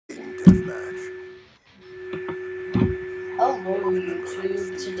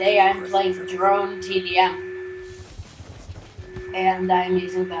today I'm playing drone Tdm, and I'm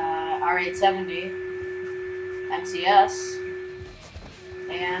using the R870 MCS,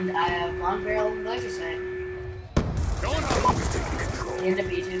 and I have long barrel laser sight. Into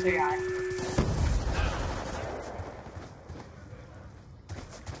B23R.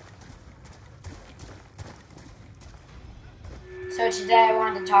 So today I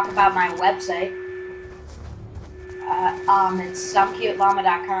wanted to talk about my website. It's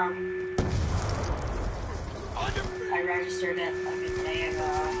somecutellama.com. I registered it like a day ago.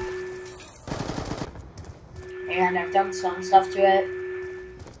 And I've done some stuff to it,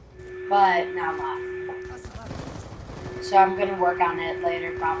 but not a lot. So I'm gonna work on it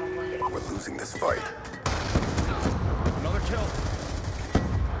later, probably. We're losing this fight. Another kill.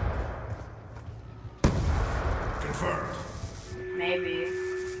 Confirmed. Maybe.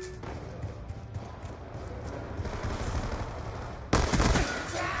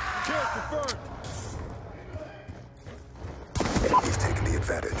 Kill confirmed. We've taken the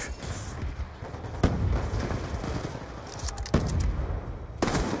advantage.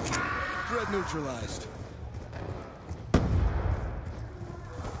 Threat neutralized.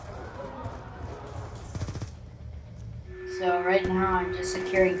 So right now I'm just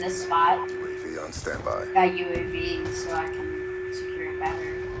securing this spot. UAV on standby. Got UAV so I can secure it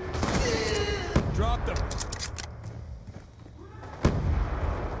better. Drop them.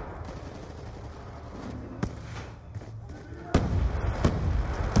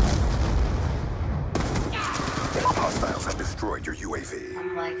 Hostiles have destroyed your UAV.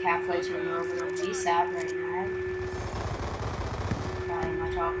 I'm like halfway to an orbital VSAT right now. Probably my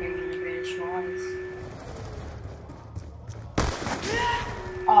talking in the greatest choice.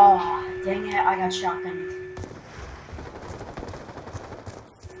 Oh, dang it, I got shotgunned.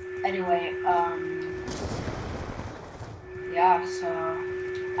 Anyway, yeah, so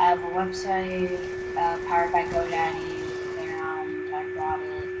I have a website powered by GoDaddy, and I bought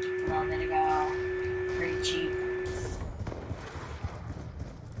it a little bit ago, pretty cheap.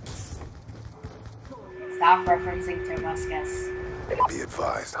 Stop referencing Tobuscus. Be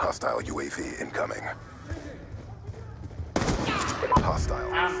advised, hostile UAV incoming.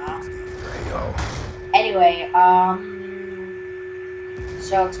 Hostile. I don't know. AO. Anyway,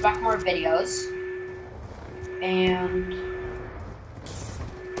 so expect more videos, and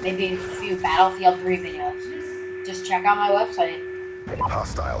maybe a few Battlefield 3 videos. Just check out my website.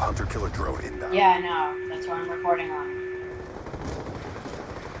 Hostile hunter-killer drone inbound. Yeah, I know. That's what I'm recording on.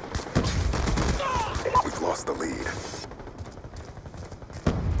 We've lost the lead.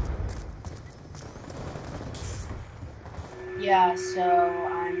 Yeah, so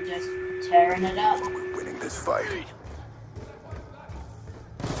I'm just tearing it up. We're winning this fight.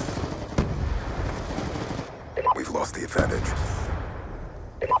 We've lost the advantage.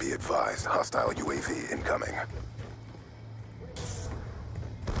 Be advised, hostile UAV incoming.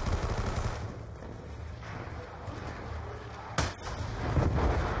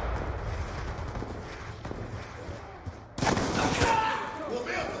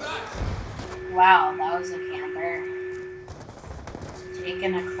 Wow, that was a camper.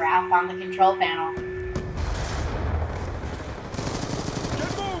 Taking a crap on the control panel. Get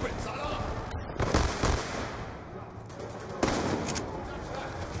moving.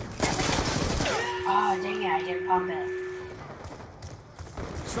 Oh, dang it, I didn't pump it.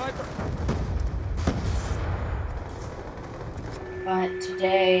 Sniper. But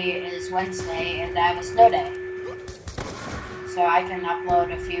today is Wednesday and I have a snow day. So I can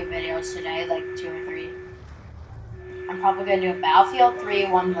upload a few videos today, like 2 or 3. I'm probably going to do a Battlefield 3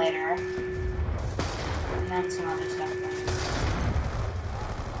 one later. And then some other stuff.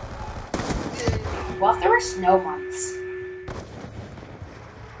 Well, if there were snow months.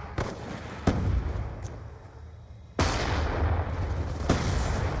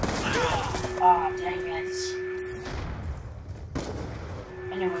 Oh, dang it.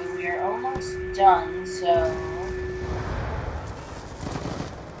 Anyway, we are almost done, so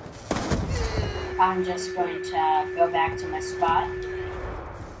I'm just going to go back to my spot.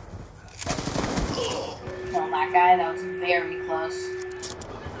 Kill that guy, that was very close.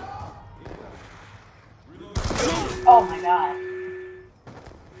 Oh my god.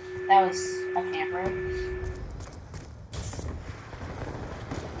 That was a camper.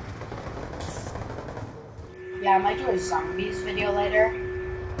 Yeah, I might do a zombies video later.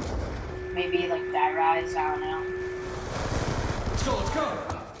 Maybe like Die Rise, I don't know. Let's go, let's go.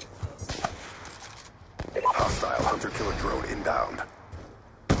 Hostile hunter-killer drone inbound.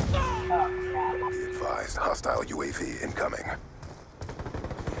 Oh crap. Be advised, hostile UAV incoming.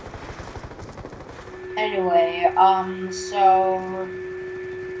 Anyway, so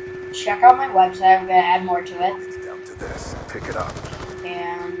check out my website. I'm gonna add more to it. Down to this. Pick it up.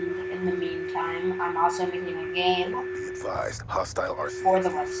 And in the meantime, I'm also making a game Be advised, hostile RC for the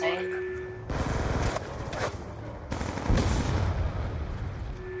website.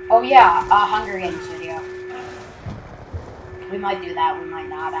 Oh yeah, a Hunger Games video. We might do that, we might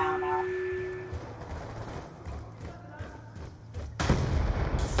not, I don't know.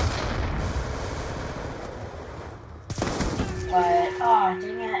 But, oh,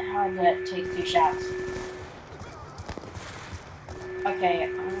 dang it, how did it take 2 shots? Okay,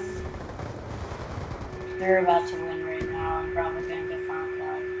 they're about to win right now. I'm probably gonna get found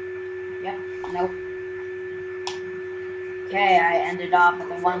out. Yep, nope. Okay, I ended off with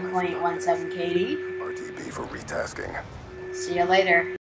a 1.17 KD. RTB for retasking. See you later.